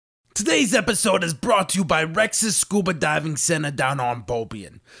Today's episode is brought to you by Rex's Scuba Diving Center down on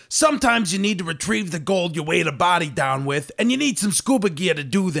Bobian. Sometimes you need to retrieve the gold you weighed a body down with, and you need some scuba gear to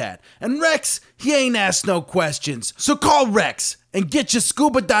do that. And Rex, he ain't asked no questions. So call Rex and get your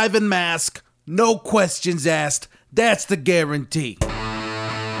scuba diving mask. No questions asked. That's the guarantee.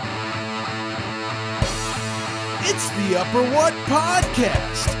 It's the Upper What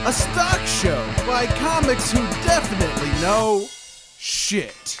Podcast, a stock show by comics who definitely know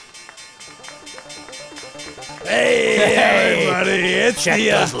shit. Hey, everybody! It's Check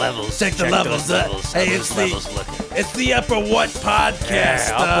the those levels. Check the levels. Hey, it's the Upper What Podcast.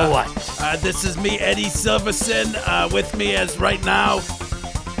 Yeah, Upper What. This is me, Eddie Silverson. With me as right now.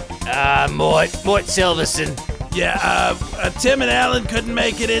 Mort Silverson. Yeah, Tim and Alan couldn't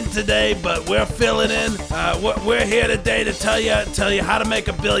make it in today, but we're filling in. We're here today to tell you how to make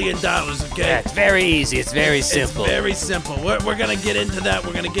 $1 billion. Okay? Yeah, it's very easy. It's very simple. It's very simple. We're gonna get into that.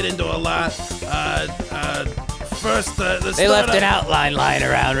 We're gonna get into a lot. First, they left an outline lying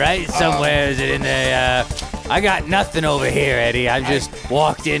around, right? Somewhere is it in the? I got nothing over here, Eddie. I just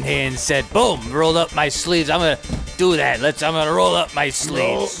walked in here and said, boom, rolled up my sleeves. I'm gonna do that. I'm gonna roll up my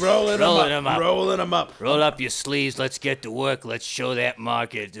sleeves. Rolling them up. Roll up your sleeves. Let's get to work. Let's show that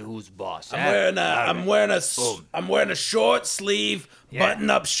market who's boss. I'm wearing a short sleeve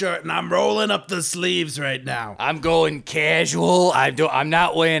button-up shirt, and I'm rolling up the sleeves right now. I'm going casual. I'm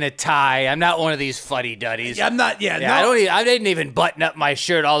not wearing a tie. I'm not one of these fuddy-duddies. I'm not. Yeah, no. no. I didn't even button up my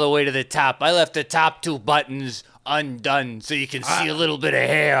shirt all the way to the top. I left the top two buttons undone so you can see a little bit of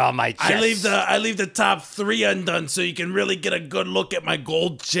hair on my chest. I leave the top 3 undone so you can really get a good look at my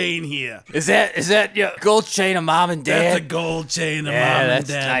gold chain here. Is that your gold chain of mom and dad? That's a gold chain of mom and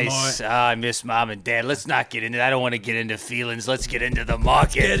dad. That's nice. I miss mom and dad. Let's not get into. I don't want to get into feelings. Let's get into the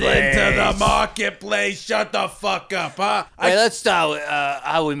marketplace. Get into the marketplace. Shut the fuck up, huh? Hey, let's start with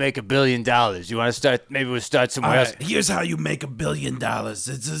how we make $1 billion. You want to start? Maybe we'll start somewhere else. Here's how you make $1 billion. It's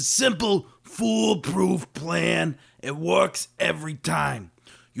a simple, foolproof plan. It works every time.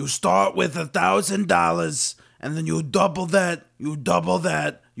 You start with $1,000, and then you double that, you double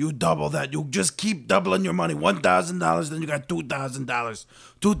that, you double that. You just keep doubling your money. $1,000, then you got $2,000.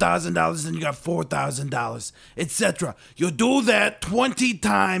 $2,000, then you got $4,000, etc. You do that 20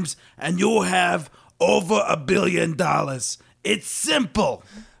 times, and you'll have over $1 billion. It's simple.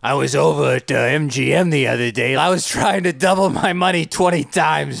 I was over at MGM the other day. I was trying to double my money 20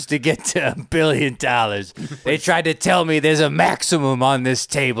 times to get to $1 billion. They tried to tell me there's a maximum on this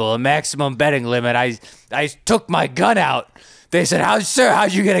table, a maximum betting limit. I took my gun out. They said,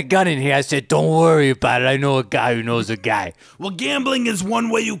 how'd you get a gun in here? I said, don't worry about it. I know a guy who knows a guy. Well, gambling is one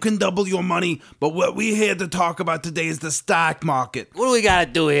way you can double your money, but what we're here to talk about today is the stock market. What do we got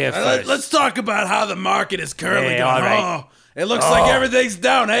to do here first? Let's talk about how the market is currently going. All right. It looks like everything's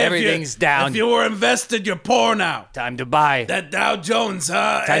down. Hey, everything's down. If you were invested, you're poor now. Time to buy. That Dow Jones,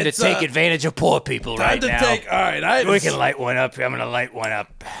 huh? Time to take advantage of poor people right now. All right. We can light one up. I'm going to light one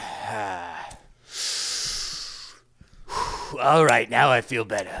up. All right, now I feel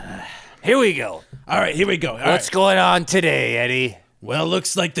better. Here we go. All right, here we go. What's going on today, Eddie? Well,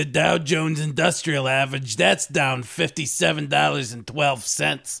 looks like the Dow Jones Industrial Average, that's down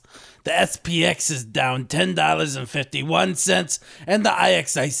 $57.12. The SPX is down $10.51, and the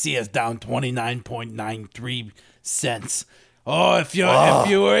IXIC is down 29.93 cents. Oh, if you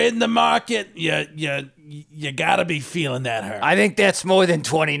were in the market, you gotta be feeling that hurt. I think that's more than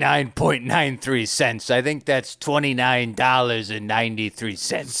 29.93 cents. I think that's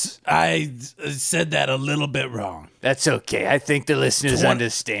 $29.93. I said that a little bit wrong. That's okay. I think the listeners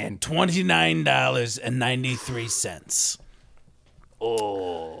understand. $29.93.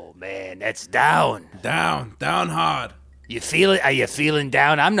 Oh man, that's down. Down hard. You feel it? Are you feeling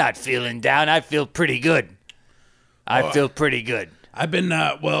down? I'm not feeling down. I feel pretty good. I feel pretty good. I've been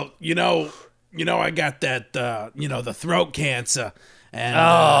I got that the throat cancer and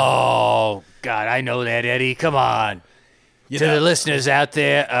oh God, I know that, Eddie. Come on. The listeners out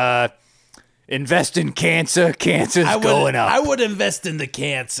there, invest in cancer. Cancer's going up. I would invest in the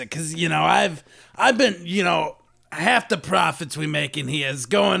cancer because I've been half the profits we make in here is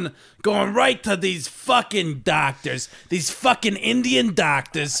going right to these fucking doctors, these fucking Indian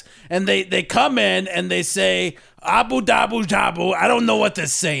doctors, and they come in and they say Abu Dabu Dabu. I don't know what they're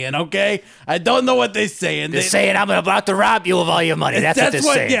saying, okay? I don't know what they're saying. They're saying, I'm about to rob you of all your money. That's what they're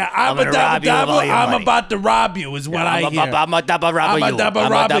saying. Yeah, Abu Dabu Dabu, I'm about to rob you is what I hear. I'm a double robber you. I'm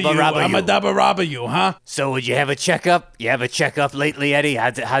a double robber you, huh? So would you have a checkup? You have a checkup lately, Eddie?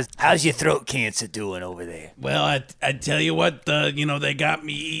 How's your throat cancer doing over there? Well, I tell you what, they got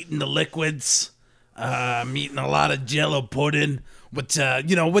me eating the liquids. I'm eating a lot of Jello pudding, But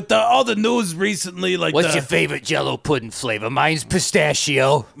with all the news recently, like What's your favorite Jello pudding flavor? Mine's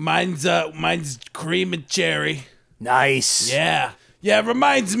pistachio. mine's cream and cherry. Nice. Yeah. Yeah, it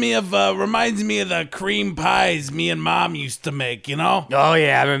reminds me of the cream pies me and Mom used to make, you know? Oh,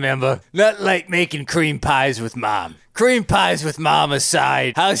 yeah, I remember. Not like making cream pies with Mom. Cream pies with Mom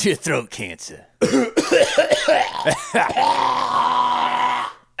aside, how's your throat cancer?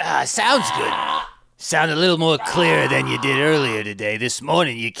 Sounds good. Sound a little more clear than you did earlier today. This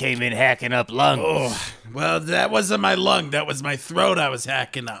morning you came in hacking up lungs. Oh, well, that wasn't my lung. That was my throat I was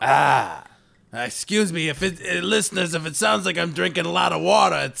hacking up. Excuse me, listeners, if it sounds like I'm drinking a lot of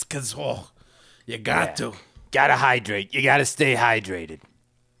water, it's because, you got to. Gotta hydrate. You gotta stay hydrated.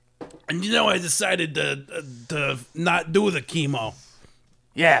 And I decided to not do the chemo.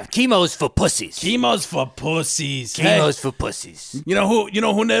 Yeah, chemo's for pussies. Chemo's for pussies. Chemo's for pussies. You know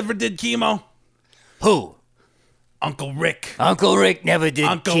who never did chemo? Who? Uncle Rick. Uncle Rick never did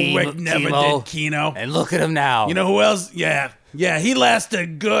Uncle Rick never chemo. did chemo. And look at him now. You know who else? Yeah, he lasted a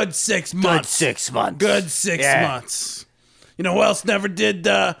good 6 months. Good 6 months. Good 6 months. You know who else never did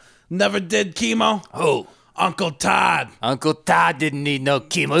chemo? Who? Uncle Todd. Uncle Todd didn't need no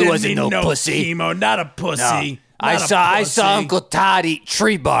chemo. He wasn't no pussy. Chemo, not a pussy. No. I saw Uncle Todd eat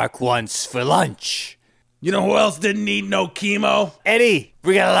tree bark once for lunch. You know who else didn't need no chemo? Eddie,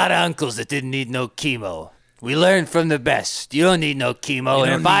 we got a lot of uncles that didn't need no chemo. We learned from the best. You don't need no chemo.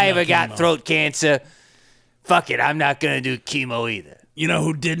 And if I ever got throat cancer, fuck it, I'm not going to do chemo either. You know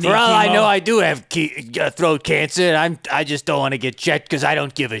who did need chemo? For all I know, I do have throat cancer, and I just don't want to get checked because I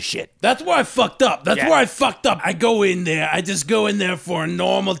don't give a shit. That's where I fucked up. I go in there. I just go in there for a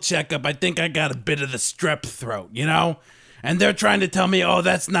normal checkup. I think I got a bit of the strep throat, And they're trying to tell me, oh,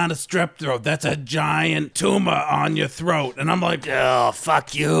 that's not a strep throat. That's a giant tumor on your throat. And I'm like, oh,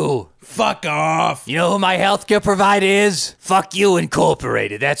 fuck you. Fuck off. You know who my healthcare provider is? Fuck You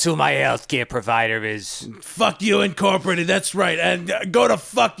Incorporated. That's who my healthcare provider is. Fuck You Incorporated. That's right. And go to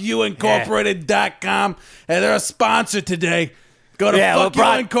fuckyouincorporated.com. And they're a sponsor today. Go to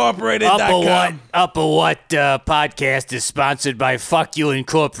fuckyouincorporated.com. Upper What podcast is sponsored by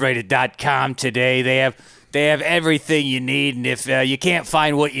fuckyouincorporated.com today. They have everything you need, and if you can't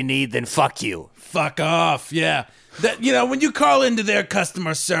find what you need, then fuck you. Fuck off, yeah. When you call into their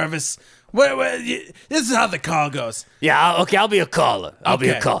customer service, this is how the call goes. Yeah, okay, I'll be a caller.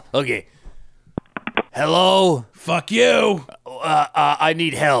 Okay. Hello? Fuck you. I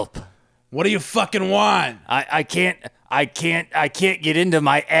need help. What do you fucking want? I can't get into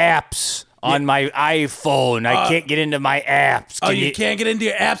my apps. On my iPhone, I can't get into my apps. You can't get into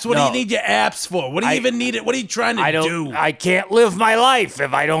your apps? What do you need your apps for? What do you even need it? What are you trying to do? I can't live my life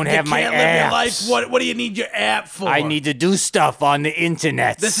if I don't have my apps. You can't live your life? What do you need your app for? I need to do stuff on the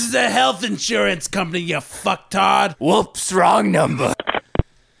internet. This is a health insurance company, you fucktard. Whoops, wrong number.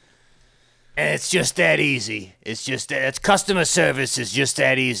 And it's just that easy. Customer service is just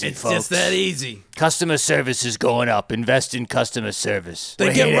that easy, folks. It's just that easy. Customer service is going up. Invest in customer service.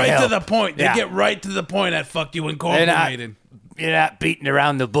 They get right to the point. They get right to the point at Fuck You Incorporated. You're not beating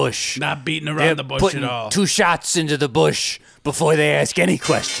around the bush. Not beating around the bush at all. 2 shots into the bush before they ask any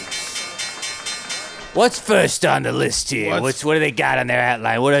questions. What's first on the list here? What do they got on their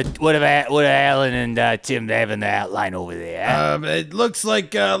outline? What are Alan and Tim have in their outline over there? It looks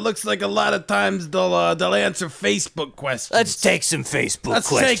like a lot of times they'll answer Facebook questions. Let's take some Facebook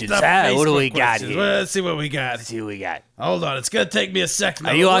questions. Take the Facebook what do we questions. got here? Let's see what we got. Hold on, it's gonna take me a second.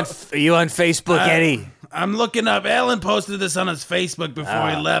 Are you on Facebook, Eddie? I'm looking up. Alan posted this on his Facebook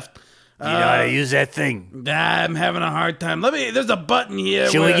before he left. You know how to use that thing? I'm having a hard time. There's a button here.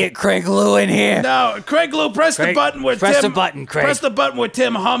 Should we get Craig Lou in here? No, Craig Lou, press the button where Press the button, Craig. Press the button where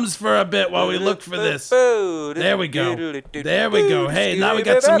Tim hums for a bit while we look for this. There we go. Hey, now we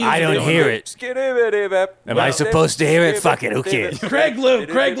got some music. I don't hear it. Am I supposed to hear it? Fuck it, who cares? Craig Lou,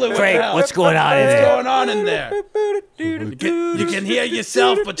 Craig, what's going on in there? What's going on in there? You can hear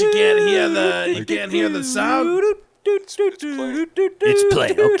yourself, but you can't hear the sound. It's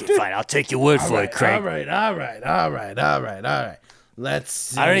playing. Okay, fine. I'll take your word for it, Craig. All right. Let's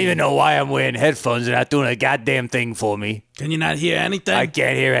see. I don't even know why I'm wearing headphones. They're not doing a goddamn thing for me. Can you not hear anything? I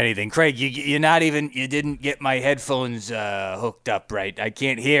can't hear anything. Craig, you didn't get my headphones hooked up right. I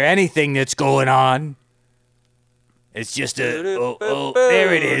can't hear anything that's going on. It's just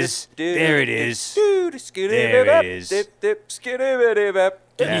there it is. There it is.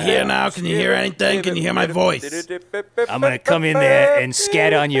 Can you hear now? Can you hear anything? Can you hear my voice? I'm going to come in there and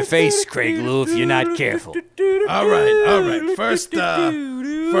scat on your face, Craig Lou, if you're not careful. All right. First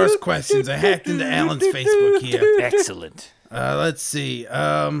questions. I hacked into Alan's Facebook here. Excellent. Let's see.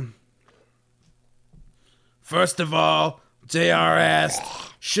 First of all, JR asked,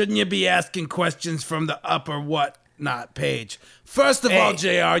 shouldn't you be asking questions from the upper whatnot page? First of all,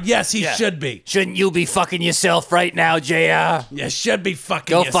 JR, yes, he should be. Shouldn't you be fucking yourself right now, JR? You should be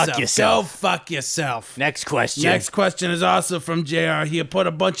fucking Go yourself. fuck yourself. Go fuck yourself. Next question. Next question is also from JR. He put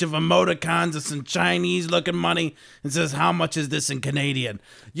a bunch of emoticons of some Chinese-looking money and says, how much is this in Canadian?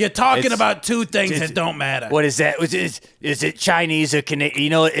 You're talking about two things that don't matter. What is that? Is it Chinese or Canadian? You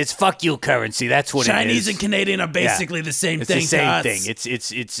know, it's fuck you currency. That's what Chinese it is. and Canadian are basically the same It's thing the same to us.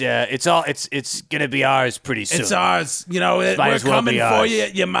 thing. It's gonna be ours pretty soon. It's ours. You know, we're as well coming be for ours. you.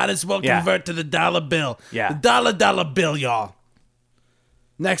 You might as well Yeah. convert to the dollar bill. Yeah. The dollar bill, y'all.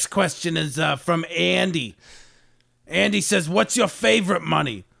 Next question is from Andy. Andy says, what's your favorite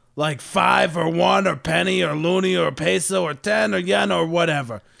money? Like 5 or 1 or penny or loonie or peso or 10 or yen or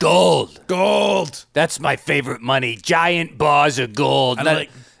whatever. Gold. Gold. That's my favorite money. Giant bars of gold.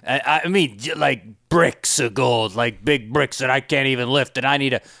 I mean, like bricks of gold, like big bricks that I can't even lift, and I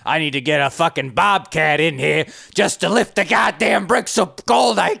need to get a fucking bobcat in here just to lift the goddamn bricks of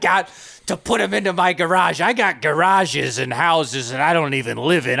gold I got to put them into my garage. I got garages and houses that I don't even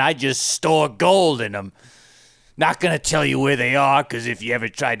live in. I just store gold in them. Not gonna tell you where they are, because if you ever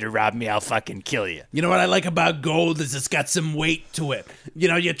tried to rob me, I'll fucking kill you. You know what I like about gold is it's got some weight to it. You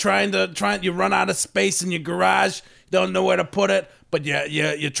know, you run out of space in your garage, don't know where to put it, but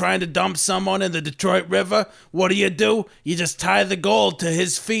you're trying to dump someone in the Detroit River. What do? You just tie the gold to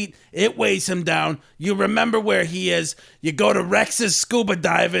his feet. It weighs him down. You remember where he is. You go to Rex's scuba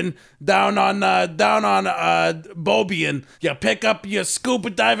diving down on Bobian. You pick up your scuba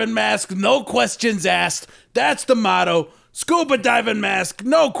diving mask, no questions asked. That's the motto. Scuba diving mask,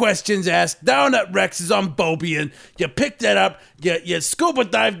 no questions asked, down at Rex's on Bobian. You pick that up, you scuba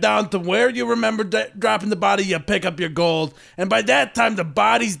dive down to where you remember dropping the body, you pick up your gold, and by that time the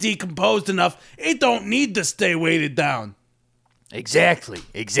body's decomposed enough, it don't need to stay weighted down. Exactly.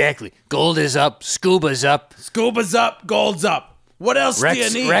 Gold is up, scuba's up. Scuba's up, gold's up. What else do you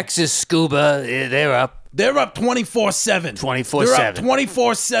need? Rex's scuba, they're up. They're up 24/7. 24/7. They're up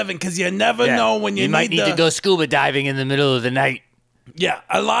 24/7 because you never know when you might need to go scuba diving in the middle of the night. Yeah,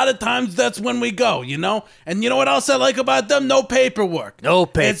 a lot of times that's when we go, you know? And you know what else I like about them? No paperwork. No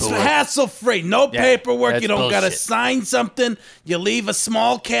paperwork. It's hassle-free. No paperwork. You don't got to bullshit. sign something. You leave a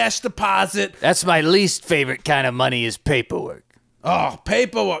small cash deposit. That's my least favorite kind of money is paperwork. Oh,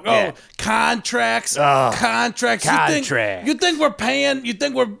 paperwork. Yeah. Oh, contracts. Oh, Contracts. contract. You think we're paying? You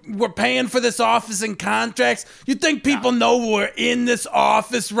think we're paying for this office in contracts? You think people know we're in this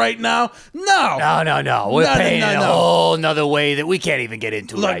office right now? No. No. We're paying in a whole nother way that we can't even get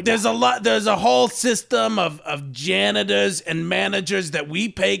into right now. There's a whole system of janitors and managers that we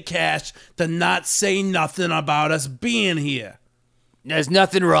pay cash to not say nothing about us being here. There's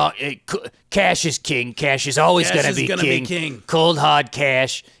nothing wrong. Cash is king. Cash is always going to be king. Cold, hard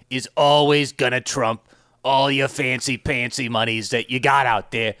cash is always going to trump all your fancy monies that you got out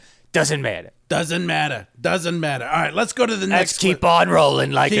there. Doesn't matter. Doesn't matter. All right, let's go to the next. Let's keep on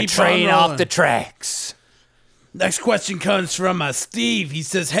rolling like a train off the tracks. Next question comes from Steve. He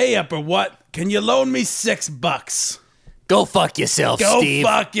says, hey, Upper What? Can you loan me $6? Go fuck yourself, Steve. Go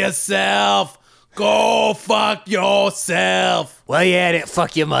fuck yourself. Go fuck yourself. Well, you had it.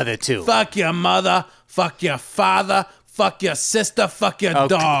 Fuck your mother, too. Fuck your mother. Fuck your father. Fuck your sister. Fuck your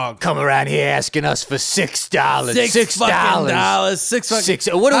dog. Come around here asking us for $6. $6 fucking dollars. Six.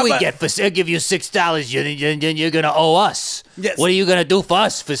 What do we get for? I'll give you $6. Then you're gonna owe us. Yes. What are you gonna do for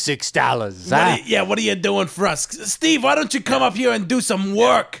us for $6? What are you doing for us, Steve? Why don't you come up here and do some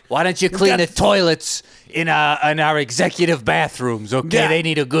work? Why don't you clean the toilets in our executive bathrooms? Okay, Yeah. They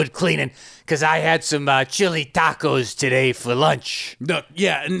need a good cleaning. Because I had some chili tacos today for lunch. Look,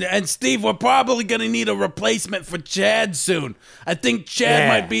 yeah, and Steve, we're probably going to need a replacement for Chad soon. I think Chad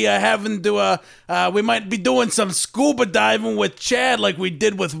might be having to, we might be doing some scuba diving with Chad like we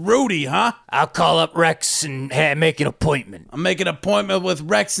did with Rudy, huh? I'll call up Rex and make an appointment. I'll make an appointment with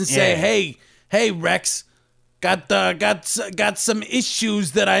Rex and say, hey, Rex, got some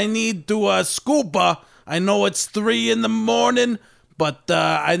issues that I need to scuba. I know it's 3 a.m, but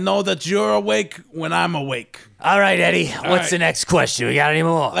I know that you're awake when I'm awake. All right, Eddie. What's the next question? We got any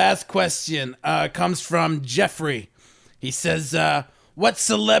more? Last question comes from Jeffrey. He says, what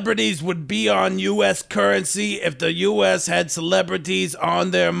celebrities would be on U.S. currency if the U.S. had celebrities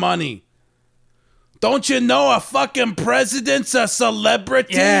on their money? Don't you know a fucking president's a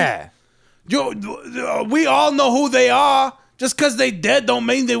celebrity? Yeah. We all know who they are. Just because they dead don't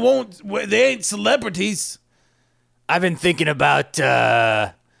mean they ain't celebrities. I've been thinking about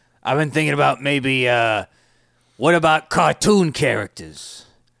maybe, what about cartoon characters?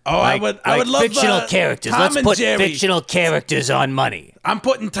 Oh, I would love fictional characters. Tom Let's and put Jerry. fictional characters on money. I'm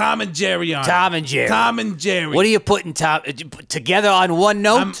putting Tom and Jerry on. Tom and Jerry. Tom and Jerry. What are you putting together on one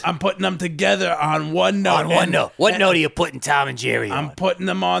note? I'm putting them together on one note. On one note. What note are you putting Tom and Jerry on? I'm putting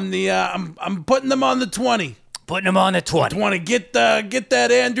them on the. I'm putting them on the 20. Putting them on the 20. 20. Get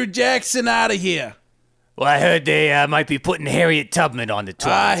that Andrew Jackson out of here. Well, I heard they might be putting Harriet Tubman on the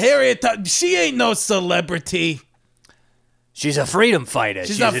 20. Harriet, she ain't no celebrity. She's a freedom fighter.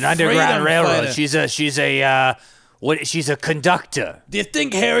 She's an a underground freedom railroad. fighter. She's a conductor. Do you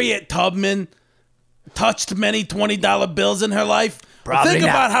think Harriet Tubman touched many $20 bills in her life? Probably Think not.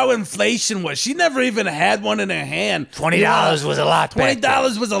 about how inflation was. She never even had one in her hand. $20 was a lot back then.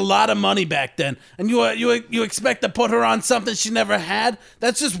 $20 was a lot of money back then. And you expect to put her on something she never had?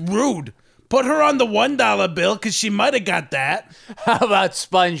 That's just rude. Put her on the $1 bill because she might have got that. How about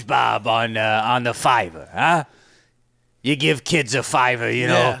SpongeBob on the fiver, huh? You give kids a fiver, you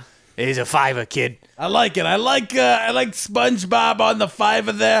know. Yeah. He's a fiver kid. I like it. I like SpongeBob on the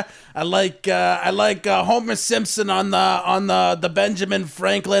fiver there. I like Homer Simpson on the Benjamin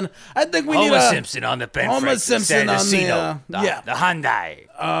Franklin. I think we need Homer Simpson on the Ben Homer Franklin. Simpson on the the Hyundai.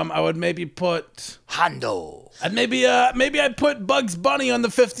 I would maybe put Hondo. and maybe I'd put Bugs Bunny on the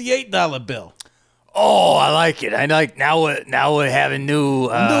 $58 bill. Oh, I like it. I like now we're having new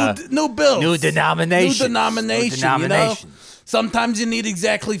bills, new denominations. New denomination. You know? Sometimes you need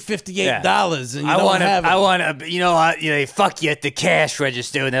exactly $58, and you don't have it. I want to. You know, they fuck you at the cash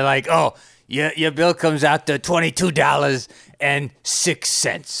register, and they're like, "Oh, your bill comes out to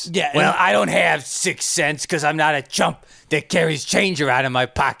 $22.06." Yeah. Well, I don't have 6 cents because I'm not a chump that carries change around in my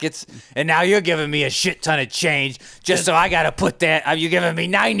pockets. And now you're giving me a shit ton of change just so I got to put that. You're giving me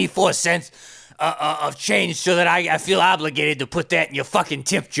 94 cents of change so that I feel obligated to put that in your fucking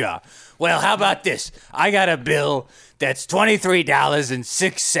tip jar. Well, how about this? I got a bill that's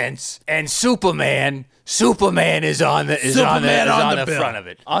 $23.06, and Superman is on the bill. front of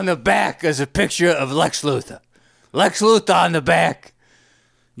it. On the back is a picture of Lex Luthor. Lex Luthor on the back.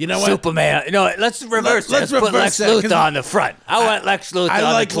 You know what? Superman. No, let's reverse that. Let's put Lex Luthor on the front. I want Lex Luthor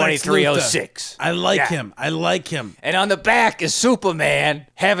on the 2306. I like him. I like him. And on the back is Superman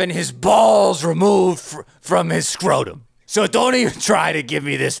having his balls removed from his scrotum. So don't even try to give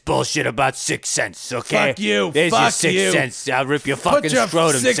me this bullshit about 6 cents, okay? Fuck you. There's Fuck your 6 you. cents. I'll rip your fucking Put your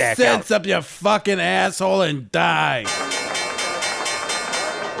scrotum 6 sack cents out. up your fucking asshole and die.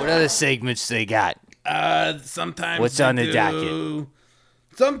 What other segments they got? Sometimes What's they on the do- docket?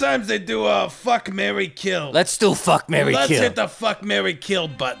 Sometimes they do a fuck, marry, kill. Let's do fuck, marry, Let's kill. hit the fuck, marry, kill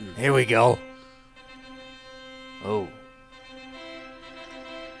button. Here we go. Oh.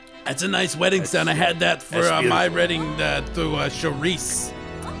 That's a nice wedding sound. I had that for That's my beautiful. wedding through Charisse.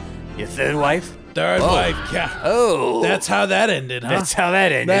 Your third wife? Third wife, yeah. Oh. That's how that ended, huh? That's how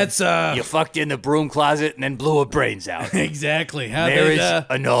that ended. That's, You fucked in the broom closet and then blew her brains out. Exactly. How Marriage they,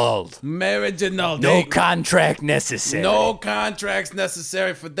 annulled. marriage annulled. No contract necessary. No contracts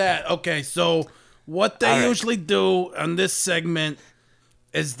necessary for that. Okay, so what they All right. usually do on this segment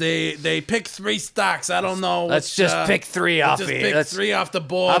is they pick 3 stocks. I don't know. Let's just pick 3 off Just here. pick 3 off the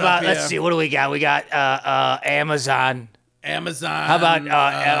board. How about, up let's here. see, what do we got? We got Amazon. Amazon. How about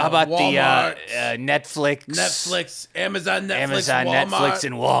Walmart, the Netflix? Netflix, Amazon, Netflix, Amazon, Walmart. Netflix,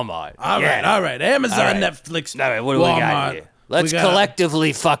 and Walmart. All right. Amazon, All right. Netflix. All right, what do we got Walmart. here? Let's We got-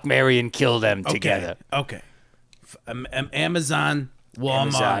 collectively fuck, marry, and kill them together. Okay. Amazon, Walmart,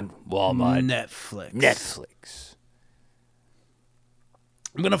 Amazon, Walmart, Netflix. Netflix.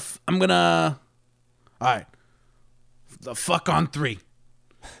 I'm gonna. All right. The fuck on 3.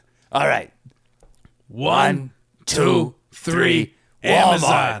 All right. 1, 2, 3. Walmart.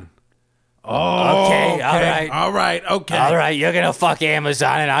 Amazon. Oh, Okay, all right. All right, okay. All right, you're going to fuck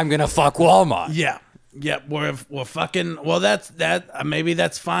Amazon and I'm going to fuck Walmart. Yeah. We're fucking. Well, maybe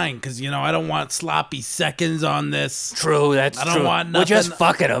that's fine because I don't want sloppy seconds on this. True, that's I don't true. want We're just nothing-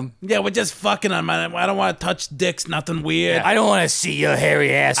 fucking them. Yeah, we're just fucking on my. I don't want to touch dicks. Nothing weird. I don't want to see your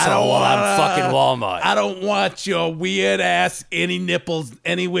hairy asshole while I'm fucking Walmart. I don't want your weird ass any nipples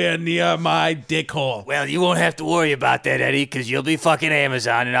anywhere near my dick hole. Well, you won't have to worry about that, Eddie, because you'll be fucking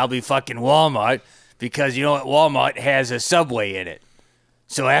Amazon and I'll be fucking Walmart because you know what? Walmart has a Subway in it.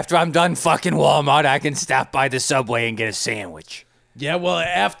 So after I'm done fucking Walmart, I can stop by the Subway and get a sandwich. Yeah, well,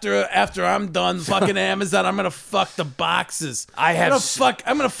 after I'm done fucking Amazon, I'm gonna fuck the boxes. I'm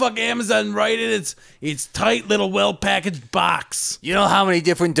gonna fuck Amazon right in its tight little well-packaged box. You know how many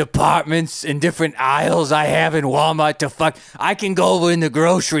different departments and different aisles I have in Walmart to fuck? I can go over in the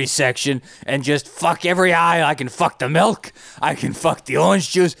grocery section and just fuck every aisle. I can fuck the milk. I can fuck the orange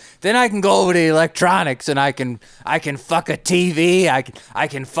juice. Then I can go over to the electronics and I can fuck a TV. I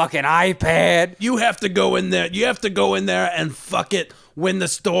can fuck an iPad. You have to go in there. You have to go in there and fuck it when the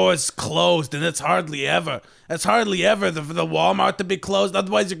store is closed, and it's hardly ever. It's hardly ever for the Walmart to be closed.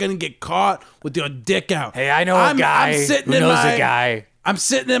 Otherwise, you're gonna get caught with your dick out. Hey, I know a guy who knows a guy. I'm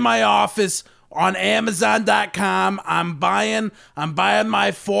sitting in my office on Amazon.com. I'm buying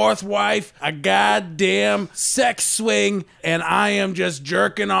my fourth wife a goddamn sex swing, and I am just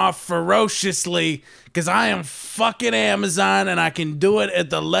jerking off ferociously because I am fucking Amazon, and I can do it at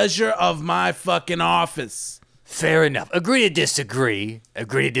the leisure of my fucking office. Fair enough. Agree to disagree.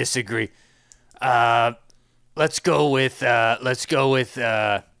 Let's go with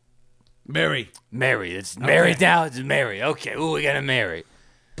Mary. Mary. It's Mary now. It's Mary. Okay. Ooh, we got to Mary.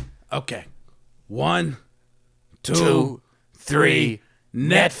 Okay. 1, 2, 3.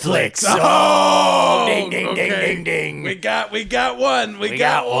 Netflix. Oh, ding, ding, ding, ding, ding. We got one. We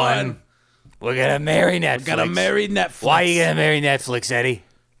got one. We're gonna marry Netflix. We're gonna marry Netflix. Why are you gonna marry Netflix, Eddie?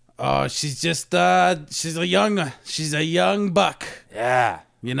 Oh, she's just she's a young buck. Yeah.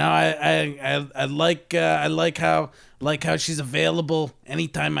 You know, I like how she's available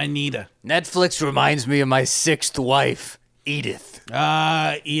anytime I need her. Netflix reminds me of my sixth wife, Edith.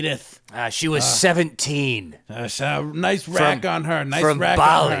 Edith. She was 17. Nice rack on her. Nice from rack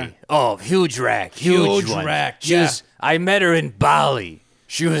Bali. on her. Oh, huge rack. Huge one. Rack. I met her in Bali.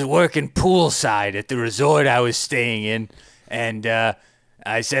 She was working poolside at the resort I was staying in, and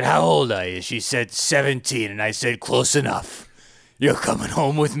I said, "How old are you?" She said, 17, and I said, "Close enough. You're coming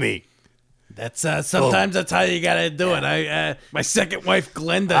home with me." That's sometimes that's how you gotta do it. My second wife,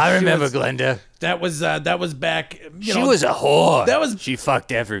 Glenda. I remember Glenda. That was back. She was a whore. She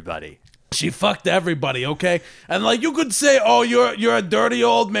fucked everybody. She fucked everybody, okay? And like you could say, "Oh, you're a dirty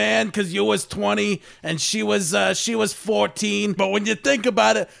old man because you was 20 and she was 14." But when you think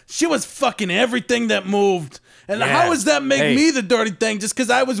about it, she was fucking everything that moved. And how does that make me the dirty thing just because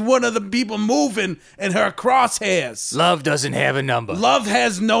I was one of the people moving in her crosshairs? Love doesn't have a number. Love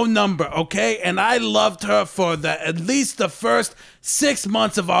has no number, okay? And I loved her for at least the first 6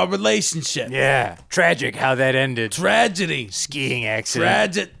 months of our relationship. Yeah, tragic how that ended. Tragedy. Skiing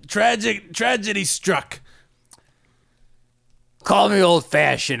accident. Tragedy struck. Call me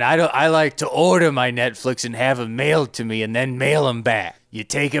old-fashioned. I like to order my Netflix and have them mailed to me and then mail them back. You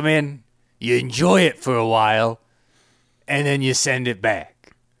take them in, you enjoy it for a while, and then you send it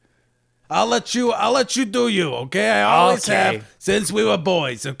back. I'll let you do you, okay? I always have since we were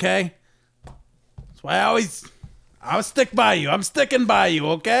boys, okay? That's why I'll stick by you. I'm sticking by you,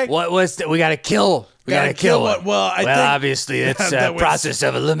 okay? What was we gotta kill? We gotta kill one. Well, I think obviously it's a process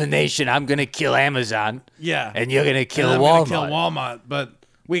of elimination. I'm gonna kill Amazon. Yeah. And you're gonna kill and Walmart. I'm gonna kill Walmart, but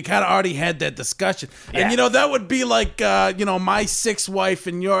we kind of already had that discussion. Yeah. And, that would be like, my sixth wife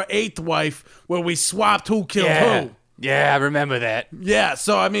and your eighth wife where we swapped who killed who. Yeah, I remember that. Yeah,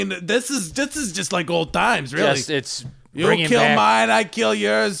 so, I mean, this is just like old times, really. It's you kill mine, I kill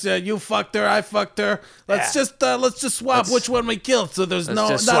yours. You fucked her, I fucked her. Let's just swap which one we killed so there's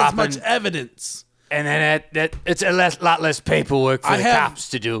not as much evidence. And then it's a lot less paperwork for the cops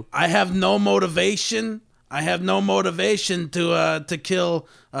to do. I have no motivation. I have no motivation to kill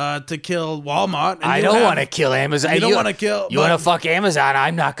Walmart. And I don't want to kill Amazon. You don't want to kill. You want to fuck Amazon?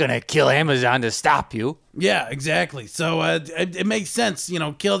 I'm not gonna kill Amazon to stop you. Yeah, exactly. So it makes sense.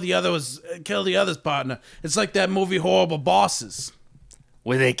 Kill the other's partner. It's like that movie Horrible Bosses,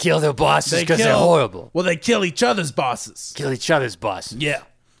 where they kill their bosses because they're horrible. Well, they kill each other's bosses. Kill each other's bosses. Yeah.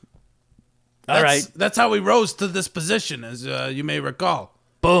 All right. That's how we rose to this position, as you may recall.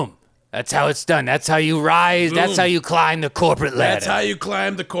 Boom. That's how it's done. That's how you rise. Boom. That's how you climb the corporate ladder. That's how you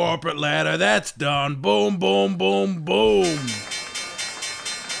climb the corporate ladder. That's done. Boom, boom, boom, boom.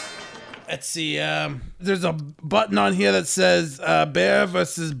 Let's see. There's a button on here that says bear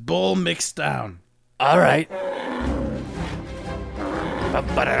versus bull mixed down. All right. Oh, I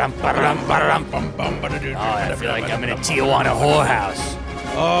feel like I'm in a Tijuana whorehouse.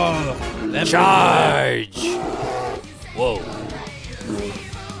 Oh, that charge! Whoa.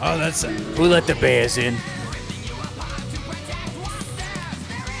 Oh, that's it. Who let the bears in?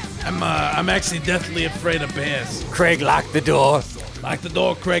 I'm actually deathly afraid of bears. Craig, lock the door. Lock the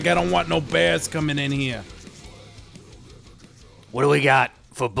door, Craig. I don't want no bears coming in here. What do we got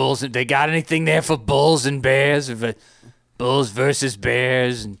for bulls? They got anything there for bulls and bears? Bulls versus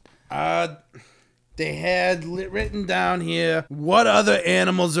bears. And They had written down here what other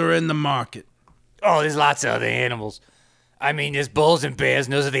animals are in the market. oh, there's lots of other animals. I mean, there's bulls and bears,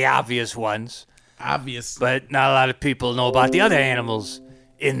 and those are the obvious ones. Obvious. But not a lot of people know about the other animals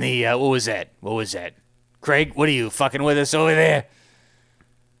in the, what was that? Craig, what are you, fucking with us over there?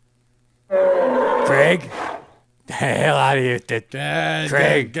 Craig? The hell out of here.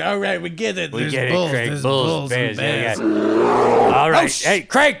 Craig. All right, we get it. We There's get bulls. it, Craig. There's Bulls, bears. bears. And bears. All right. sh- Hey,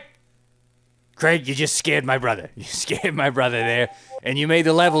 Craig! Craig, you just scared my brother. You scared my brother there. And you made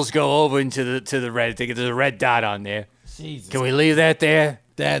the levels go over into the red. There's a red dot on there. Jesus. Can we leave that there?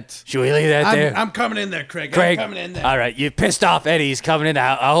 Should we leave that there? I'm coming in there, Craig. Craig, I'm coming in there. all right, you pissed off Eddie's coming in.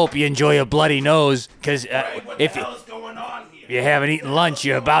 I hope you enjoy a bloody nose, because Craig, what if the hell is going on here? you haven't eaten lunch,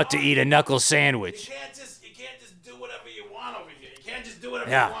 you're about to eat a knuckle sandwich. You can't just do whatever you want over here. You can't just do whatever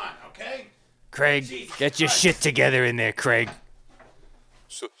Yeah. you want, okay? Craig, Jesus get your Christ. shit together in there, Craig.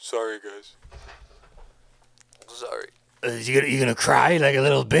 Sorry, guys. Sorry. You gonna cry like a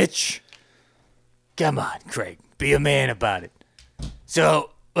little bitch? Come on, Craig, be a man about it.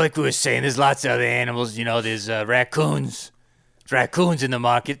 So, like we were saying, there's lots of other animals. You know, there's raccoons. There's raccoons in the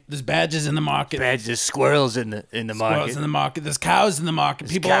market. There's badgers in the market. There's squirrels in the Squirrels market. in the market. There's cows in the market.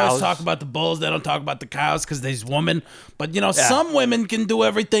 People cows. always talk about the bulls. They don't talk about the cows because there's women. But, some women can do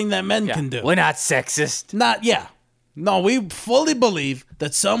everything that men can do. We're not sexist. No, we fully believe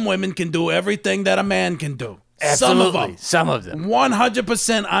that some women can do everything that a man can do. Absolutely, some of them.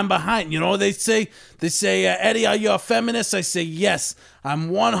 100% I'm behind. They say, Eddie, are you a feminist? I say, yes. I'm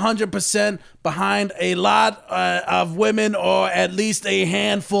 100% behind a lot of women, or at least a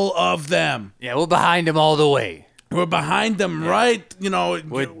handful of them. Yeah, we're behind them all the way. We're behind them, right?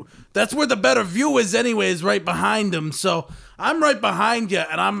 That's where the better view is anyways, right behind them. So I'm right behind you,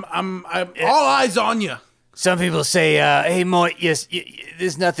 and I'm all eyes on you. Some people say, hey, Mort,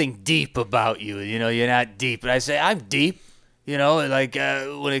 there's nothing deep about you. You're not deep. And I say, I'm deep. When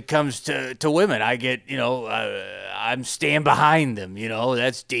it comes to women, I get, I'm staying behind them.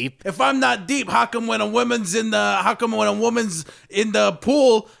 That's deep. If I'm not deep, how come when a woman's in the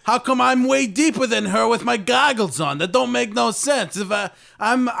pool, how come I'm way deeper than her with my goggles on? That don't make no sense. If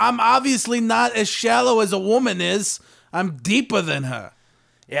I'm obviously not as shallow as a woman is. I'm deeper than her.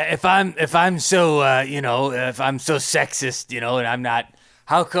 Yeah, if I'm so if I'm so sexist, and I'm not,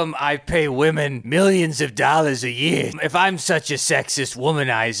 how come I pay women millions of dollars a year? If I'm such a sexist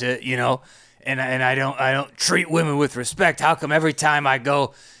womanizer, and I don't treat women with respect, how come every time I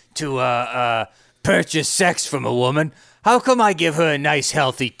go to purchase sex from a woman, how come I give her a nice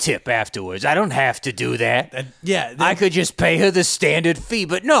healthy tip afterwards? I don't have to do that. I could just pay her the standard fee,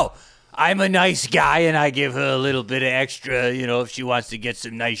 but no. I'm a nice guy, and I give her a little bit of extra, if she wants to get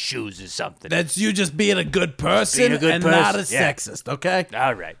some nice shoes or something. That's you just being a good person not a sexist, okay?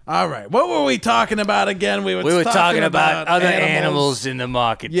 All right. What were we talking about again? We were talking about other animals in the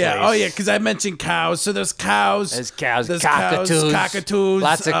marketplace. Yeah, because I mentioned cows. So there's cows. There's cockatoos.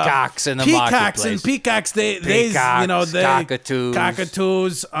 Lots of cocks in the marketplace. Peacocks,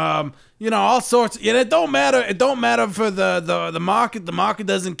 cockatoos. All sorts. It don't matter. It don't matter for the market. The market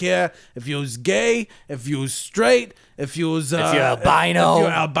doesn't care if you're gay, if you're straight, if you're albino.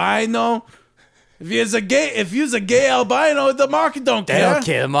 If you're a gay albino, the market don't care. They don't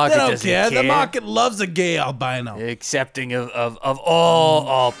care. The market doesn't care. The market loves a gay albino. Accepting of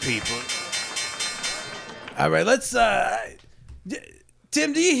all people. All right, let's.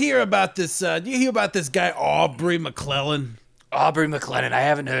 Tim, do you hear about this? Do you hear about this guy Aubrey McClellan? Aubrey McClellan, I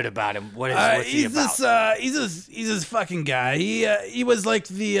haven't heard about him. What's he about? He's this fucking guy. He was like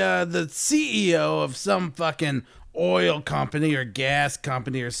the CEO of some fucking oil company or gas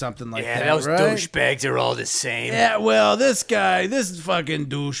company or something like that. Yeah, those right? douchebags are all the same. Yeah, well, this fucking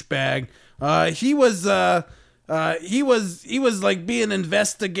douchebag. He was like being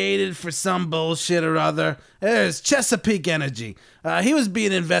investigated for some bullshit or other. There's Chesapeake Energy. He was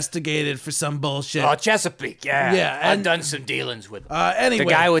being investigated for some bullshit. Oh, Chesapeake, yeah. Yeah, I've done some dealings with him. Anyway. The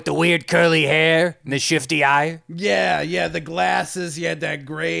guy with the weird curly hair and the shifty eye. Yeah, the glasses. He had that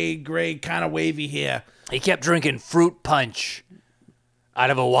gray kind of wavy hair. He kept drinking fruit punch out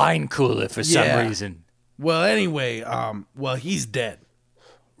of a wine cooler for some reason. Well, anyway, he's dead.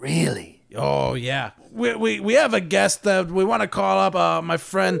 Really? Oh, yeah. We have a guest that we want to call up. My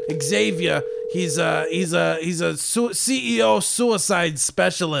friend Xavier. He's a CEO suicide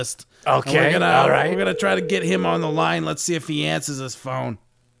specialist. Okay, all right. We're gonna try to get him on the line. Let's see if he answers his phone.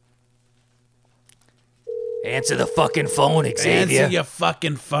 Answer the fucking phone, Xavier. Answer your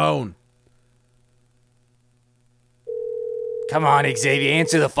fucking phone. Come on, Xavier.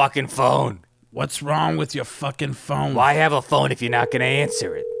 Answer the fucking phone. What's wrong with your fucking phone? Why have a phone if you're not gonna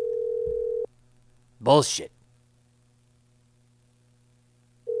answer it? Bullshit.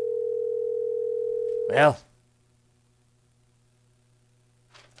 Well.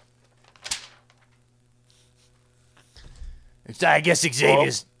 I guess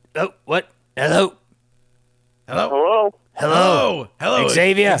Xavier's... Oh, what? Hello? Hello? Hello? Hello? Hello?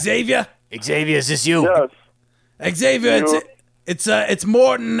 Xavier? Xavier? Xavier, is this you? Yes. Xavier, it's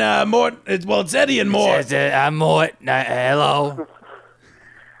Morton, it's Eddie and Morton. I'm Mort. Hello?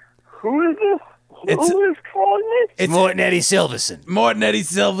 Who is this? It's- Who is calling me? It's Morton Eddie Silverson. Morton Eddie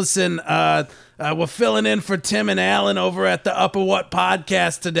Silverson, we're filling in for Tim and Alan over at the Upper What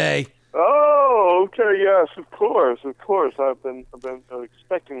podcast today. Oh, okay, yes, of course. I've been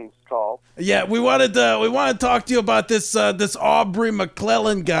expecting this call. Yeah, we wanted to talk to you about this Aubrey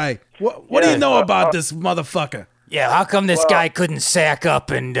McClellan guy. What do you know about this motherfucker? Yeah, how come this guy couldn't sack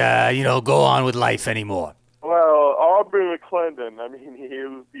up and, go on with life anymore? Well, Aubrey McClendon, I mean, he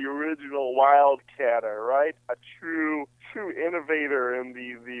was the original wildcatter, right? A true innovator in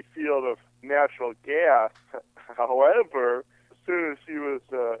the field of natural gas. However, as soon as he was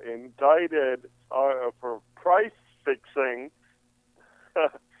indicted for price fixing,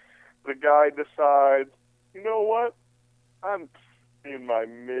 the guy decides, you know what? I'm in my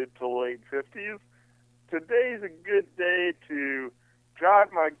mid to late 50s. Today's a good day to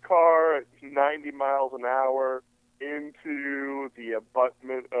drive my car at 90 miles an hour into the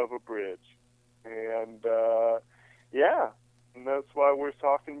abutment of a bridge. And, and that's why we're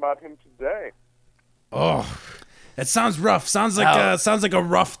talking about him today. Oh, that sounds rough. Sounds like a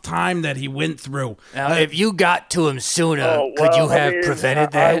rough time that he went through. Now, if you got to him sooner, could you have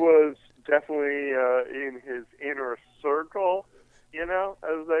prevented that? I was definitely in his inner circle, as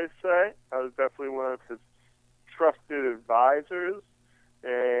they say. I was definitely one of his trusted advisors,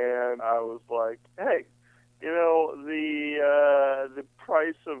 and I was like, hey, the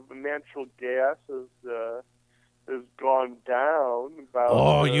price of natural gas has gone down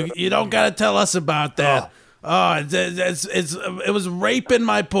about. You don't got to tell us about that. It was raping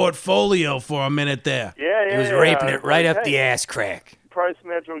my portfolio for a minute there. Yeah. He was raping it right up the ass crack. Price of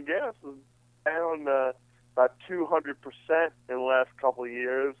natural gas is down about 200% in the last couple of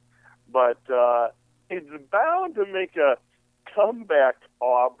years, but it's bound to make a comeback,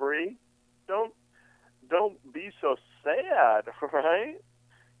 Aubrey. Don't be so sad, right?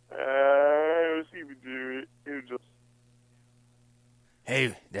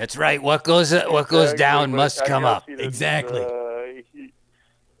 Hey, that's right. What goes down must come up. Exactly. He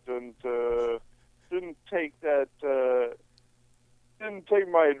didn't take that. Didn't take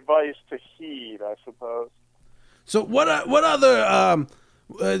my advice to heed, I suppose. So what other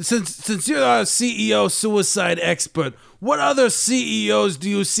since you're our CEO suicide expert, what other CEOs do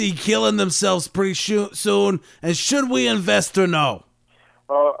you see killing themselves pretty soon, and should we invest or no?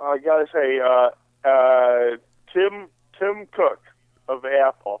 I gotta say, Tim Cook of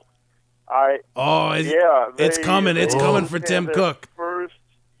Apple. It's coming. It's coming for Tim Cook. First,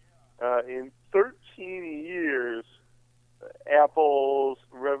 in 13 years, Apple's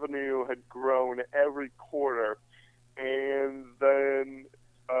revenue had grown every quarter, and then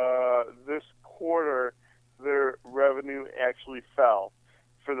this quarter, their revenue actually fell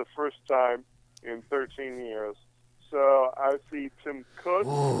for the first time in 13 years. So I see Tim Cook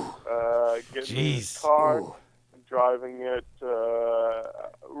getting in his car, driving it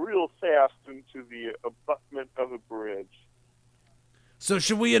real fast into the abutment of a bridge. So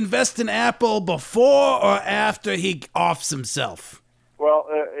should we invest in Apple before or after he offs himself? Well,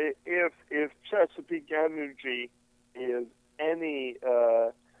 if Chesapeake Energy is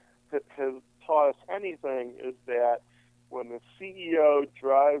has taught us anything, is that when the CEO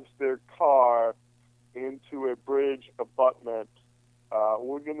drives their car into a bridge abutment,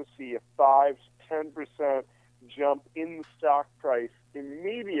 we're going to see a 5-10% jump in the stock price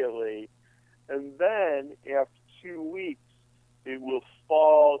immediately, and then after 2 weeks, it will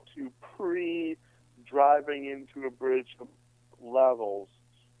fall to pre-driving into a bridge levels.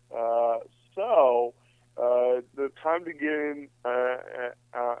 So the time to get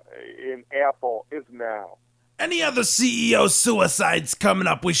in Apple is now. Any other CEO suicides coming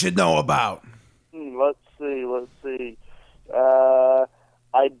up we should know about? Let's see.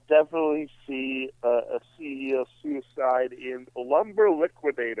 I definitely see a CEO suicide in Lumber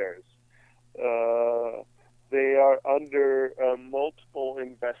Liquidators. They are under multiple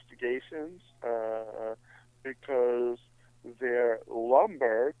investigations because their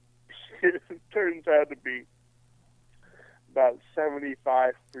lumber turns out to be about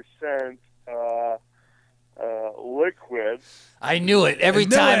 75% liquid. I knew it. Every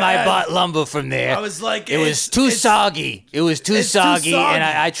knew time it. I bought lumber from there, I was like, it was too soggy. It was too it's too soggy, and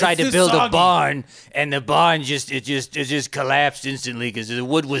I soggy. tried It's to too build a soggy. barn, and the barn just collapsed instantly because the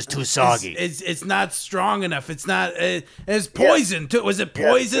wood was too soggy. It's not strong enough. It's not. It's poison too. Was it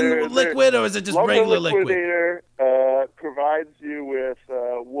poison liquid or is it just Lumber regular liquid? Liquidator provides you with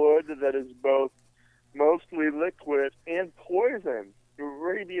wood that is both mostly liquid and poison,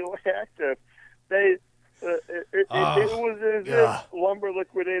 radioactive. It was as if Lumber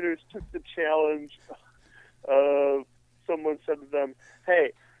Liquidators took the challenge of someone said to them,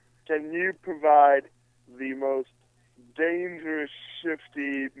 "Hey, can you provide the most dangerous,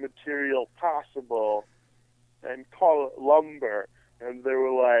 shifty material possible and call it lumber?" And they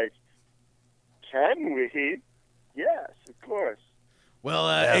were like, "Can we?" "Yes, of course." Well,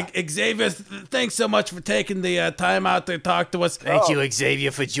 Xavier, thanks so much for taking the time out to talk to us. Thank you, Xavier,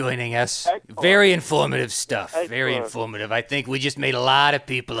 for joining us. Excellent. Very informative stuff. Very Excellent. informative. I think we just made a lot of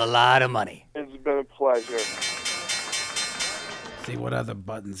people a lot of money. It's been a pleasure. See what other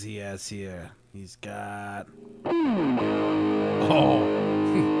buttons he has here. He's got. Oh.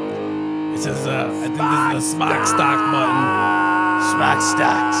 It says, I think this is the Smock Stock button. Smock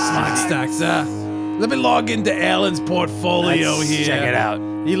stocks. Smock Stocks. Let me log into Alan's portfolio Let's here. check it out.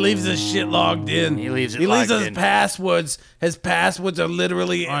 He leaves his shit logged in. He leaves it He leaves logged his in. passwords. His passwords are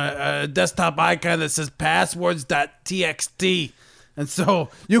literally a desktop icon that says passwords.txt. And so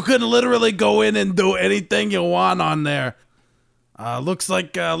you can literally go in and do anything you want on there. Looks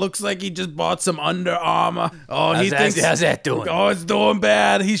like he just bought some Under Armour. Oh, How's that doing? Oh, it's doing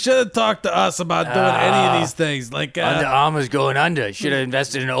bad. He should have talked to us about doing any of these things. Like Under Armour's going under. Should have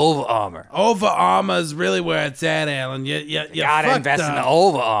invested in Over Armour. Over Armour is really where it's at, Alan. You Gotta fucked invest in up. the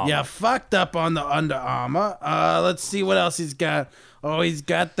Over Armour. Yeah, fucked up on the Under Armour. Let's see what else he's got. Oh, he's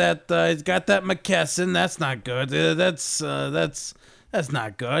got that. He's got that McKesson. That's not good. That's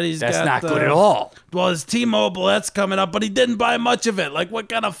not good. That's not good at all. Well, his T-Mobile, that's coming up, but he didn't buy much of it. Like, what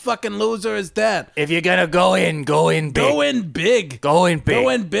kind of fucking loser is that? If you're gonna go in big. Go in big. Go in big. Go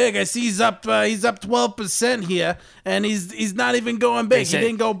in big. I see he's up 12% here, and he's not even going big. He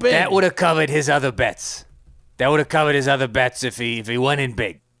didn't go big. That would have covered his other bets. If he went in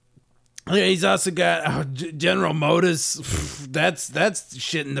big. Yeah, he's also got General Motors. That's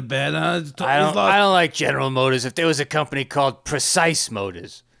shit in the bed. Huh? I don't like General Motors. If there was a company called Precise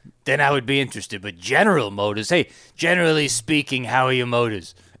Motors, then I would be interested. But General Motors, hey, generally speaking, how are your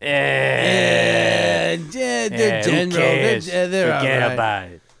motors? They're who general. cares? They're Forget all right. about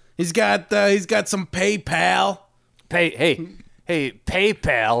it. He's got some PayPal. Hey,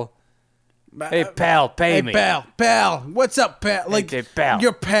 PayPal. Hey, pal, pay Hey, me. pal, what's up, pal? Like, Hey, pal,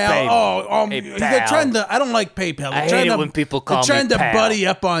 your pal. pay me. Hey, They're pal. trying to. I don't like PayPal. I hate it when people call me They're trying to pal. buddy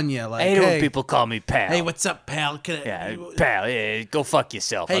up on you. Like, I hate it hey, when people call me pal. hey, what's up, pal? Yeah, pal. Yeah, go fuck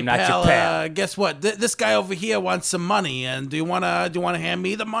yourself. Hey, I'm not pal, your pal. Guess what? This guy over here wants some money, and do you wanna hand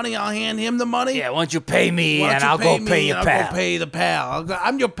me the money? I'll hand him the money. Yeah, why don't you pay me Why don't and you I'll pay go me pay your and pal. I'll go pay the pal.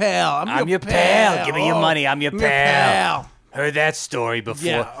 I'm your pal. I'm your pal. Give me your money. I'm your Your pal. pal. Heard that story before.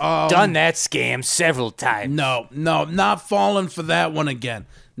 Yeah, Done that scam several times. No, not falling for that one again.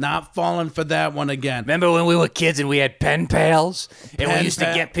 Not falling for that one again. Remember when we were kids and we had pen pals? And we Pen used to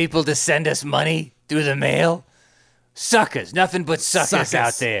pal. get people to send us money through the mail? Suckers. Nothing but suckers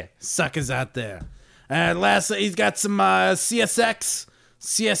out there. Suckers out there. And lastly, he's got some CSX.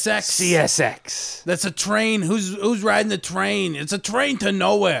 CSX. That's a train. Who's riding the train? It's a train to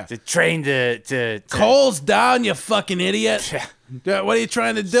nowhere. The train to Cole's down, you fucking idiot. Yeah, what are you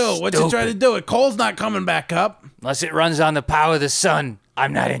trying to do? What you Stupid. trying to do? Cole's not coming back up. Unless it runs on the power of the sun,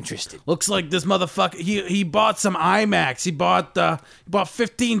 I'm not interested. Looks like this motherfucker. He bought some IMAX. He bought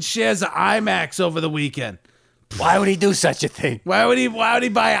 15 shares of IMAX over the weekend. Why would he do such a thing? Why would he buy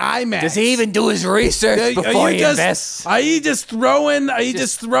IMAX? Does he even do his research before he invests? Are you just throwing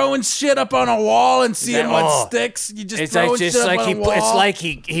shit up on a wall and seeing what Oh. sticks? You just It's throwing like shit up on a wall. it's like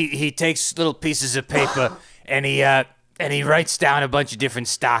he takes little pieces of paper and he writes down a bunch of different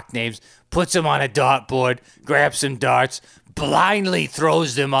stock names, puts them on a dartboard, grabs some darts, blindly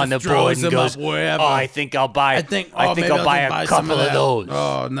throws them on the Just board throws and them goes, up wherever. "Oh, I think I'll buy. maybe I'll buy a some couple of those."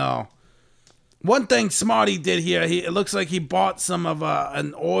 Oh no. One thing Smarty did here, it looks like he bought some of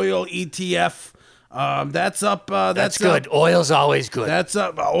an oil ETF. That's up. That's good. Oil's always good. That's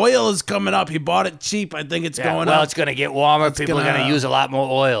up. Oil is coming up. He bought it cheap. I think it's Yeah, going well, up. it's gonna get warmer. People are gonna- gonna use a lot more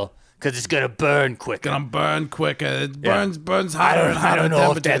oil because it's gonna burn quicker. Gonna burn quicker. It Yeah. burns I hotter don't, and I hotter don't know if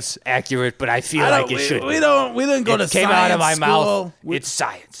temperatures. that's accurate, but I feel I like don't- it should. We didn't go to It came science out of my school. mouth. We, It's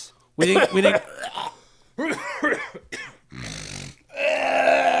science. we didn't.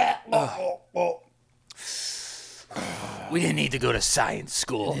 We didn't need to go to science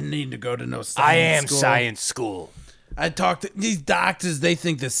school. Didn't need to go to no science I am school. science school. I talked to these doctors. They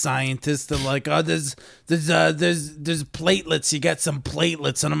think they're scientists. They're like, oh, there's platelets. You got some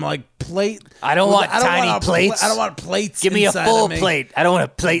platelets, and I'm like, plate. I don't want tiny want plates. I don't want plates. Give me a inside full of me. plate. I don't want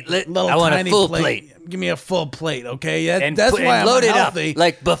a platelet. I want a tiny full plate. Give me a full plate, okay? And that's put, why and I'm load it up unhealthy.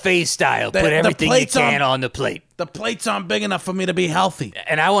 like buffet style. The- Put the everything you plates can on- on the plate. The plates aren't big enough for me to be healthy.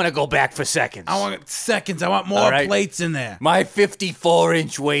 And I want to go back for seconds. I want seconds. I want more All right. plates in there. My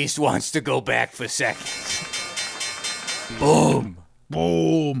 54-inch waist wants to go back for seconds. Boom.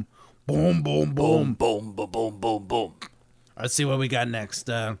 Boom, boom, boom, boom. Boom, boom, boom, boom, boom, boom. Let's see what we got next.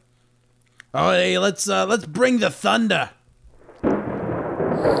 Hey, let's bring the thunder.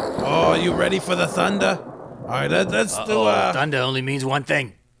 Oh, you ready for the thunder? All right, let's do. Thunder only means one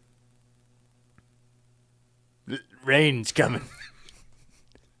thing. Rain's coming.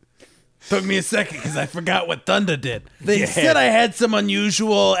 Took me a second because I forgot what thunder did. They Yeah. said I had some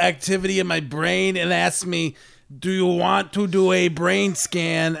unusual activity in my brain and asked me, "Do you want to do a brain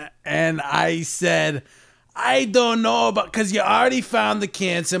scan?" And I said, "I don't know about because you already found the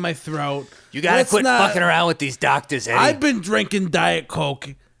cancer in my throat. You gotta Let's quit not- fucking around with these doctors, Eddie. I've been drinking Diet Coke.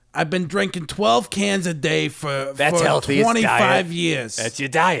 I've been drinking 12 cans a day for That's healthy, it's 25 diet. years. That's your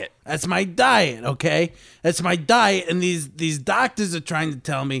diet. That's my diet, okay? That's my diet, and these doctors are trying to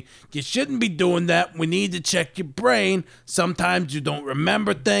tell me you shouldn't be doing that. We need to check your brain. Sometimes you don't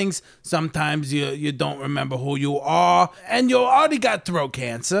remember things. Sometimes you don't remember who you are, and you already got throat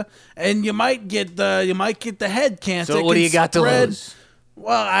cancer, and you might get the head cancer. So It what do can you got to spread. lose?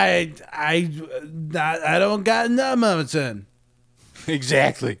 Well, I don't got nothing.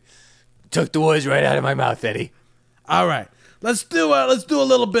 Exactly. Took the words right out of my mouth, Eddie. All right. Let's do a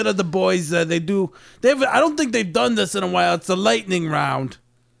little bit of the boys. I don't think they've done this in a while. It's the lightning round.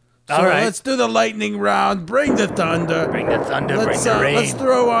 So All right. let's do the lightning round. Bring the thunder. Bring the thunder, bring Let's the rain. let's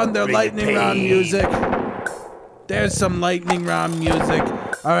throw on the bring the lightning round pain. music. There's some lightning round music.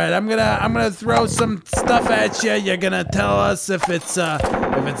 All right, I'm gonna throw some stuff at you. You're gonna tell us if it's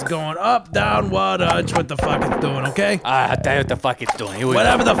going up, down, what the fuck it's doing. Okay? I'll tell you what the fuck it's doing. Here we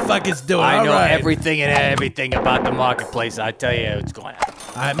Whatever go. the fuck it's doing. I All know right. everything about the marketplace. I tell you what's going on.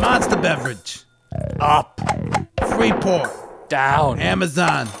 All right, Monster Beverage, Up, Freeport, down,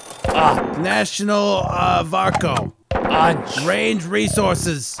 Amazon, up, National Varco, punch. Range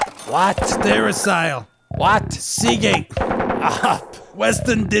Resources, What? Stericyl, What? Seagate, Up,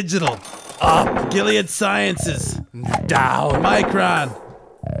 Western Digital, up, Gilead Sciences, down, Micron,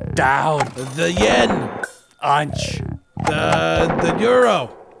 down, the Yen, punch, the Euro,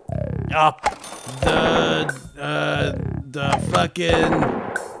 up, the fucking,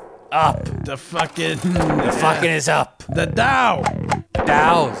 up. the fucking, The fucking is up. the Dow,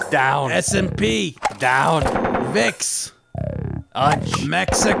 Down, S&P, down, VIX, punch.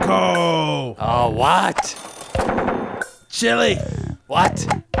 Mexico, Oh, what? Chile, What?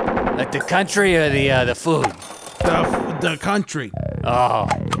 Like the country or the food? the country. Oh,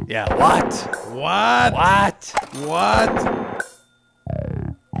 yeah. What? What? What? What?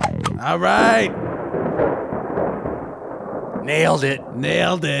 All right. Nailed it.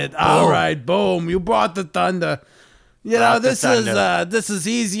 Nailed it. All Boom. right. Boom. You brought the thunder. You know, Brought the this is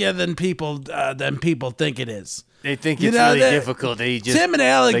easier than people think it is. They think You it's know, really that- difficult. They just Tim and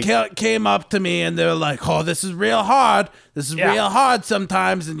Alan like- came up to me and they were like, "Oh, this is real hard. This is Yeah. real hard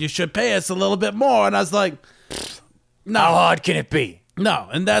sometimes, and you should pay us a little bit more." And I was like, "No, How hard can it be? no."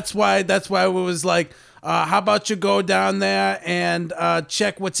 And that's why it was like, how about you go down there and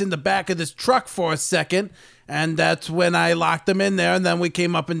check what's in the back of this truck for a second? And that's when I locked them in there, and then we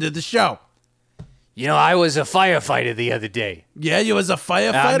came up and did the show. You know, I was a firefighter the other day. Yeah, you was a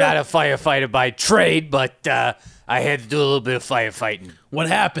firefighter. I'm not a firefighter by trade, but I had to do a little bit of firefighting. What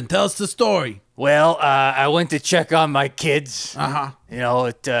happened? Tell us the story. Well, I went to check on my kids. Uh-huh. You know,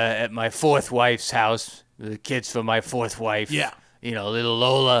 at my fourth wife's house. The kids for my fourth wife. Yeah. You know, little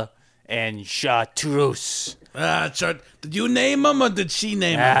Lola and Chartreuse. Sure. Did you name him or did she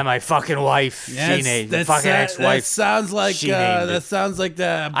name him? My fucking wife. She named the fucking that ex-wife. sounds like She named that it. sounds like the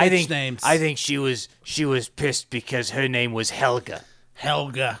bitch I think names. I think she was pissed because her name was Helga.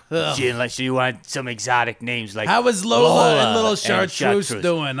 Helga. Ugh. She didn't like she wanted some exotic names like How is Lola and little and Chartreuse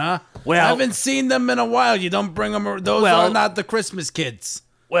doing, huh? Well- I haven't seen them in a while. You don't bring them. Those Well- are not the Christmas kids.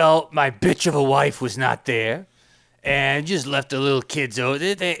 Well, my bitch of a wife was not there, and just left the little kids over.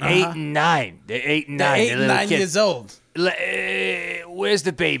 They're 8 and 9. They're 8 and 9. They're 8 They're and little 9 kids. years old. Where's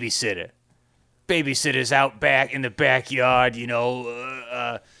the babysitter? Babysitter's out back in the backyard, you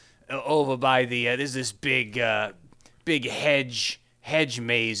know, over by the there's this big hedge hedge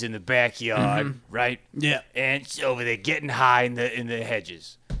maze in the backyard, right? Yeah. And it's over there getting high in the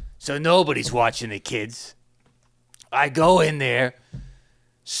hedges. So nobody's watching the kids. I go in there,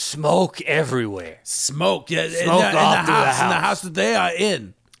 smoke everywhere. Smoke. Yeah. Smoke in the all through the house. In the house. house that they are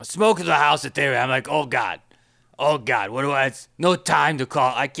in. Smoke in the house that they're in. I'm like, oh God, what do I? It's no time to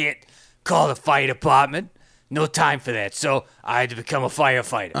call. I can't call the fire department. No time for that. So I had to become a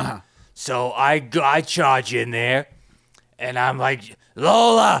firefighter. So I charge in there, and I'm like,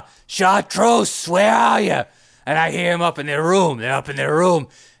 Lola, Chartreuse, where are you? And I hear them up in their room. They're up in their room,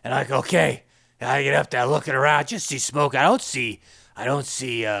 and I'm like, okay. And I get up there, looking around, just see smoke. I don't see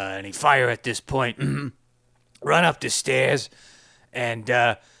any fire at this point. Run up the stairs, and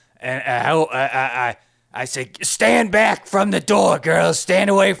I say, stand back from the door, girls. Stand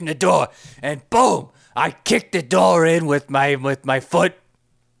away from the door. And boom, I kick the door in with my foot.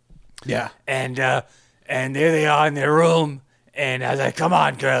 Yeah. And there they are in their room. And I was like, come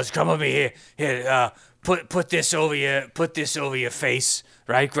on, girls, come over here. Here, put this over your face,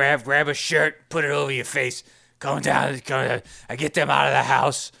 right? Grab a shirt, put it over your face. Come down. I get them out of the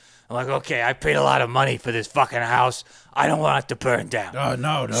house. I'm like, okay, I paid a lot of money for this fucking house. I don't want it to burn down. Oh,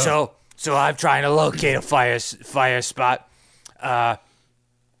 no. So I'm trying to locate a fire spot. And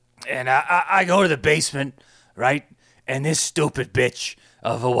I go to the basement, right? And this stupid bitch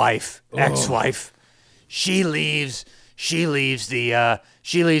of a wife, ex-wife, she leaves this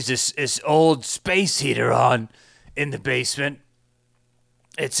old space heater on in the basement.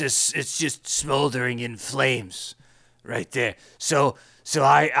 It's just smoldering in flames right there. So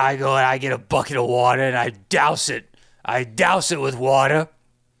I go and I get a bucket of water and I douse it with water,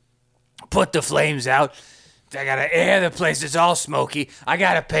 put the flames out. I gotta air the place. It's all smoky. I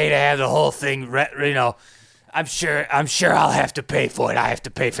gotta pay to have the whole thing, I'm sure I'll have to pay for it. I have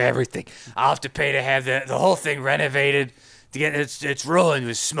to pay for everything. I'll have to pay to have the whole thing renovated. To get it's ruined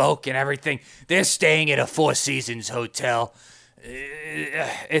with smoke and everything. They're staying at a Four Seasons hotel.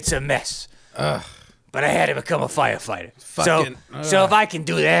 It's a mess. But I had to become a firefighter. So if I can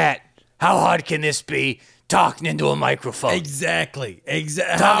do that, how hard can this be? Talking into a microphone. Exactly.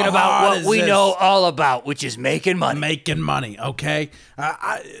 Talking about what we know all about, which is making money. Making money, okay?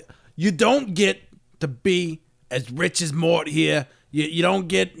 You don't get to be as rich as Mort here. You don't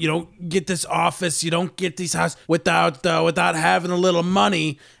get this office. You don't get these houses without having a little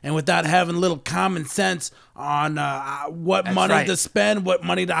money and without having a little common sense on what That's money right. to spend, what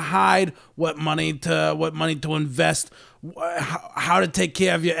money to hide, what money to invest, how to take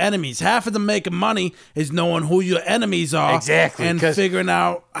care of your enemies. Half of the making money is knowing who your enemies are, Exactly, and figuring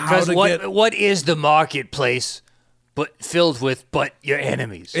out how to get. What is the marketplace? But filled with your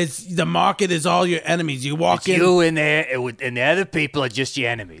enemies. It's the market is all your enemies. You walk in. You in there, and the other people are just your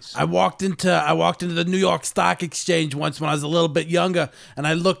enemies. I walked into the New York Stock Exchange once when I was a little bit younger, and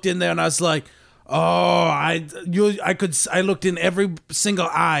I looked in there and I was like, oh, I looked in every single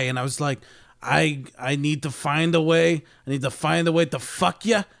eye, and I was like, I need to find a way. I need to find a way to fuck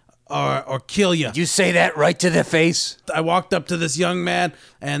you or kill you. Did you say that right to their face? I walked up to this young man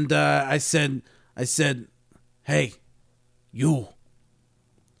and I said, hey, you.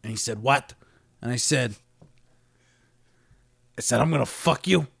 And he said, what? And I said, I'm going to fuck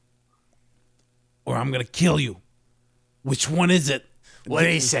you or I'm going to kill you. Which one is it? What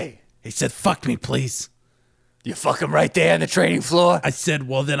did he say? He said, fuck me, please. You fuck him right there on the trading floor? I said,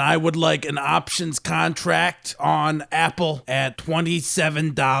 well, then I would like an options contract on Apple at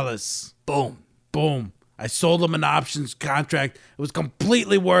 $27. Boom. I sold him an options contract. It was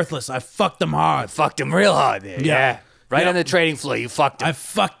completely worthless. I fucked him hard. Fucked him real hard there. Yeah. Right on the trading floor, you fucked him. I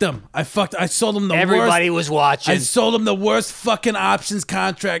fucked him. I sold him the worst. Everybody was watching. I sold him the worst fucking options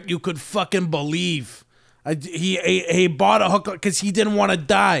contract you could fucking believe. He bought a hooker because he didn't want to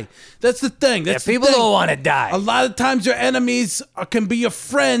die. That's the thing. People don't want to die. A lot of times your enemies can be your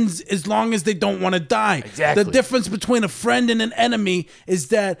friends as long as they don't want to die. Exactly. The difference between a friend and an enemy is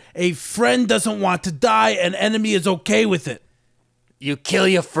that a friend doesn't want to die, an enemy is okay with it. You kill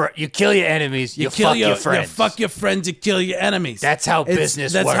your enemies. You fuck your friends. You fuck your friends. You kill your enemies. That's how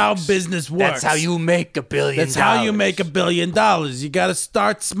business works. That's how business works. That's how you make $1 billion. That's how you make $1 billion. You got to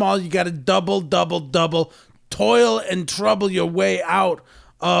start small. You got to double, toil and trouble your way out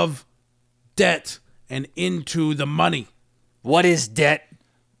of debt and into the money. What is debt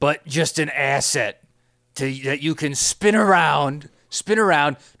but just an asset that you can spin around,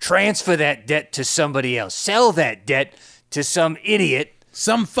 transfer that debt to somebody else, sell that debt to some idiot.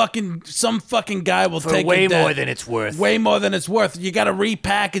 Some fucking guy will take way your debt. more than it's worth. Way more than it's worth. You got to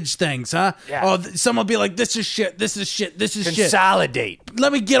repackage things, huh? Yeah. Oh, someone will be like, this is shit. This is shit. Consolidate.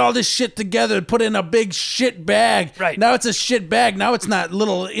 let me get all this shit together and put it in a big shit bag. Right. Now it's a shit bag. Now it's not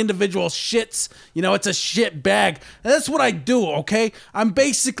little individual shits. It's a shit bag. And that's what I do, okay? I'm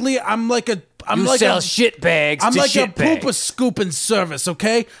like a sell shit bags I'm to like shit a pooper bags. scooping service,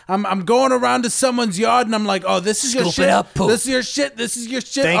 okay? I'm going around to someone's yard and I'm like, oh, this is your Scooping shit. up poop. This is your shit. This is your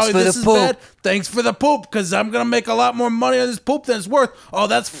shit. Thanks oh, for this the is poop. bad. Thanks for the poop, because I'm gonna make a lot more money on this poop than it's worth. Oh,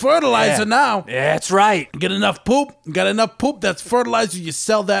 that's fertilizer now. Yeah, that's right. Get enough poop. Got enough poop. That's fertilizer. You can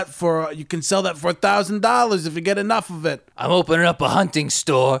sell that for $1,000 if you get enough of it. I'm opening up a hunting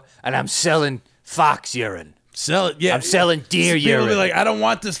store and I'm selling fox urine. Sell it. Yeah, I'm selling deer People urine. be like, I don't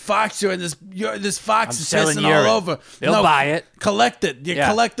want this fox urine. This fox is selling pissing urine. all over. They'll buy it. Collect it. You Yeah.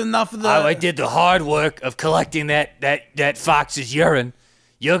 collect enough of the. I did the hard work of collecting that fox's urine.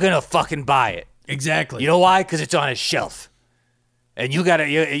 You're gonna fucking buy it. Exactly. You know why? Because it's on a shelf, and you're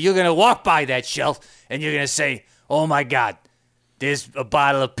gonna walk by that shelf and you're gonna say, "Oh my God, there's a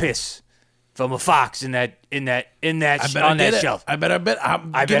bottle of piss from a fox in that I better on get that it. shelf." I better bet. I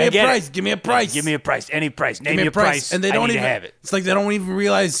Give better me a get price. it. Give me a price. Give me a price. Any price. Give Name me your a price. And they I don't need even to have it. It's like they don't even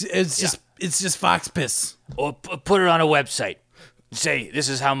realize it's just fox piss. Or put it on a website. Say, this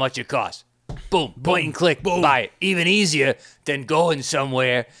is how much it costs. Boom. Point and click. Boom. Buy it. Even easier than going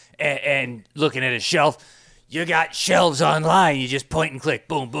somewhere and looking at a shelf. You got shelves online. You just point and click.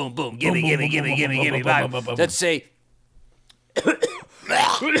 Boom, boom, boom. Gimme. Buy. Let's say,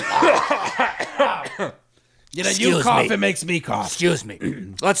 You Excuse cough, me. it makes me cough. excuse me.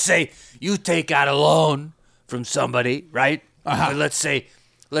 Let's say you take out a loan from somebody, right? Uh-huh. For let's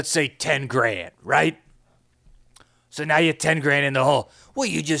say 10 grand, right? So now you're 10 grand in the hole. Well,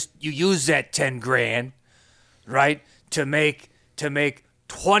 you use that 10 grand, right, to make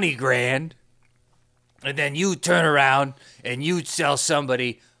 20 grand, and then you turn around and you sell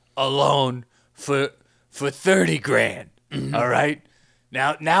somebody a loan for 30 grand. All right?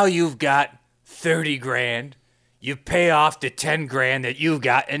 Now you've got 30 grand. You pay off the 10 grand that you've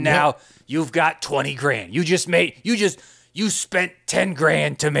got, and now you've got 20 grand. You spent 10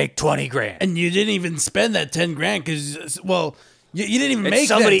 grand to make 20 grand. And you didn't even spend that 10 grand because, well, you didn't even It's make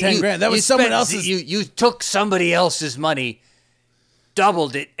somebody- that 10 you- grand. That you was someone spent- else's. You took somebody else's money,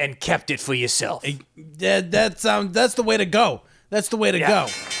 doubled it, and kept it for yourself. That's the way to go. That's the way to Yeah. go.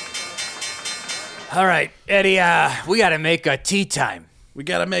 All right, Eddie, we got to make a tea time. We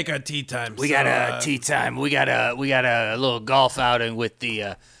got to make our tea time. We got a tea time. We got a little golf outing with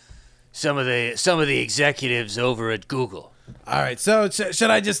the some of the executives over at Google. All right. So should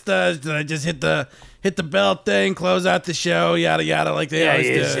I just hit the bell thing, close out the show, yada yada, like they Yeah, always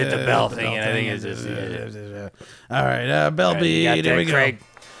you do. just hit the bell thing, and I think it's just All right, bell You beat. got Here that, we go. Craig?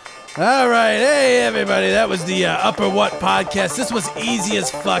 All right, hey everybody, that was the Upper What podcast. This was easy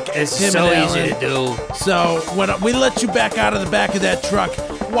as fuck. It's Tim so and easy Ellen. to do. So when we let you back out of the back of that truck,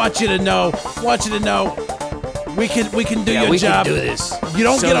 want you to know, we can do Yeah, your we job. can do this. You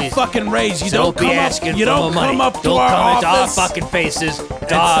don't So get a easy. fucking raise. You So don't be come asking up. You for don't more money. come up to Don't our come into our office. fucking faces,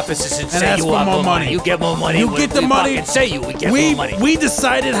 to our offices, and say ask you for want more more money. money. You get more money. You when get the we money. fucking say we get we, more money. We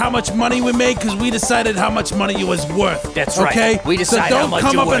decided how much money we made because we decided how much money it was worth. That's right. Okay? We decide so how don't much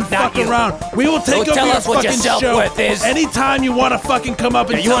come you're up worth, and not fuck you. around. We will take Don't over tell your us what your fucking self-worth show. is. Anytime you want to fucking come up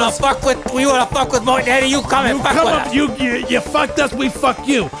and You tell wanna us. fuck with Morton Eddie? You come and fuck Come with up, us. you fucked us, we fuck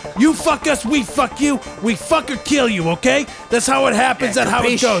you. You fuck us, we fuck you. We fuck or kill you, okay? That's how it happens, Yeah, that's how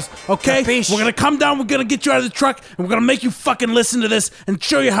it capiche? goes, okay? Capiche? We're gonna come down, we're gonna get you out of the truck, and we're gonna make you fucking listen to this and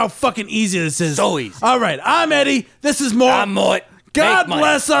show you how fucking easy this is. So easy. All right, I'm Eddie. This is Mort. I'm Mort. God Make money.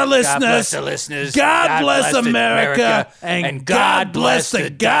 bless our listeners. God bless the listeners. God bless America. And And God bless the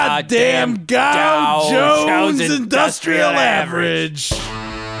goddamn Dow Jones Industrial Average.